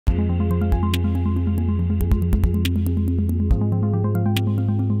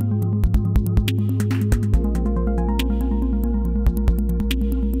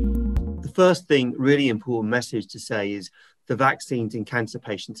first thing, really important message to say is the vaccines in cancer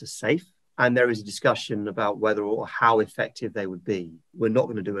patients are safe. And there is a discussion about whether or how effective they would be. We're not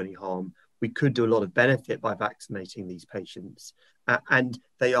going to do any harm. We could do a lot of benefit by vaccinating these patients. And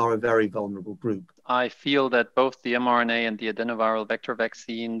they are a very vulnerable group. I feel that both the mRNA and the adenoviral vector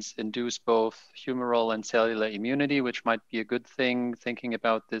vaccines induce both humoral and cellular immunity, which might be a good thing, thinking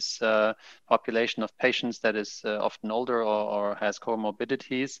about this population of patients that is often older or has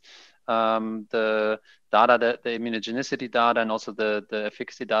comorbidities. The data, the immunogenicity data, and also the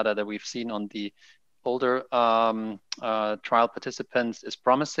efficacy data that we've seen on the older trial participants is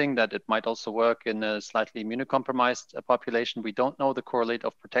promising, that it might also work in a slightly immunocompromised population. We don't know the correlate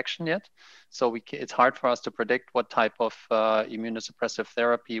of protection yet, so it's hard for us to predict what type of immunosuppressive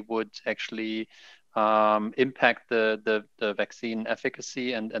therapy would actually impact the vaccine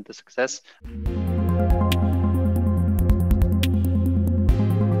efficacy and the success.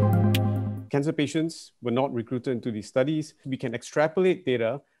 Cancer patients were not recruited into these studies. We can extrapolate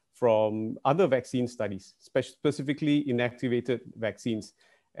data from other vaccine studies, specifically inactivated vaccines.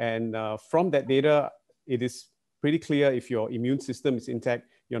 And from that data, it is pretty clear if your immune system is intact,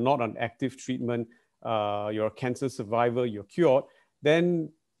 you're not on active treatment, you're a cancer survivor, you're cured, then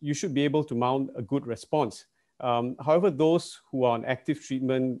you should be able to mount a good response. However, those who are on active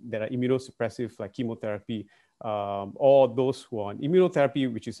treatment that are immunosuppressive, like chemotherapy, or those who are on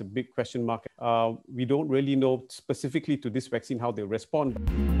immunotherapy, which is a big question mark, we don't really know specifically to this vaccine how they respond.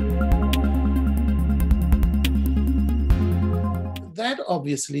 That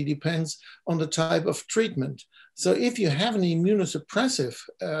obviously depends on the type of treatment. So if you have an immunosuppressive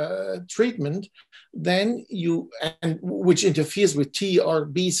treatment, then which interferes with T or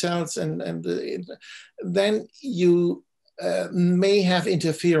B cells, then you may have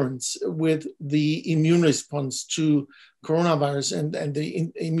interference with the immune response to coronavirus and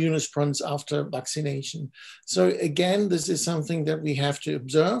the immune response after vaccination. So again, this is something that we have to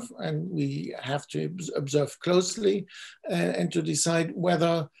observe, and we have to observe closely and to decide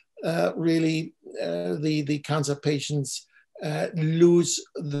whether really the cancer patients lose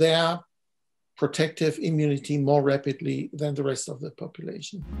their protective immunity more rapidly than the rest of the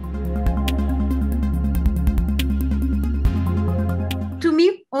population. To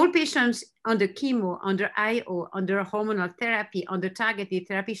me, all patients under chemo, under IO, under hormonal therapy, under targeted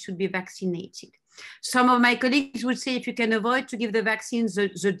therapy should be vaccinated. Some of my colleagues would say if you can avoid to give the vaccines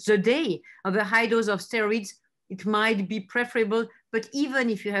the day of a high dose of steroids, it might be preferable, but even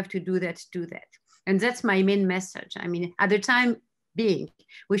if you have to do that, do that. And that's my main message. I mean, at the time being,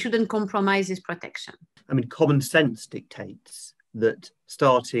 we shouldn't compromise this protection. I mean, common sense dictates that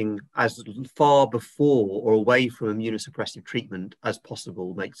starting as far before or away from immunosuppressive treatment as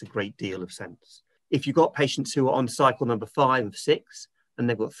possible makes a great deal of sense. If you've got patients who are on cycle number 5 of 6 and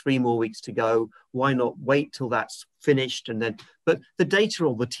they've got 3 more weeks to go, why not wait till that's finished? And then, but the data,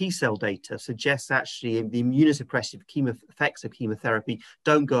 or the T cell data, suggests actually the immunosuppressive effects of chemotherapy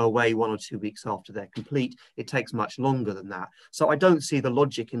don't go away 1 or 2 weeks after they're complete. It takes much longer than that. So I don't see the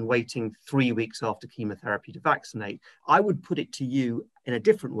logic in waiting 3 weeks after chemotherapy to vaccinate. I would put it to you in a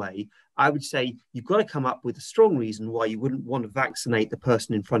different way. I would say you've got to come up with a strong reason why you wouldn't want to vaccinate the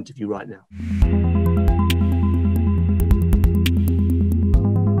person in front of you right now.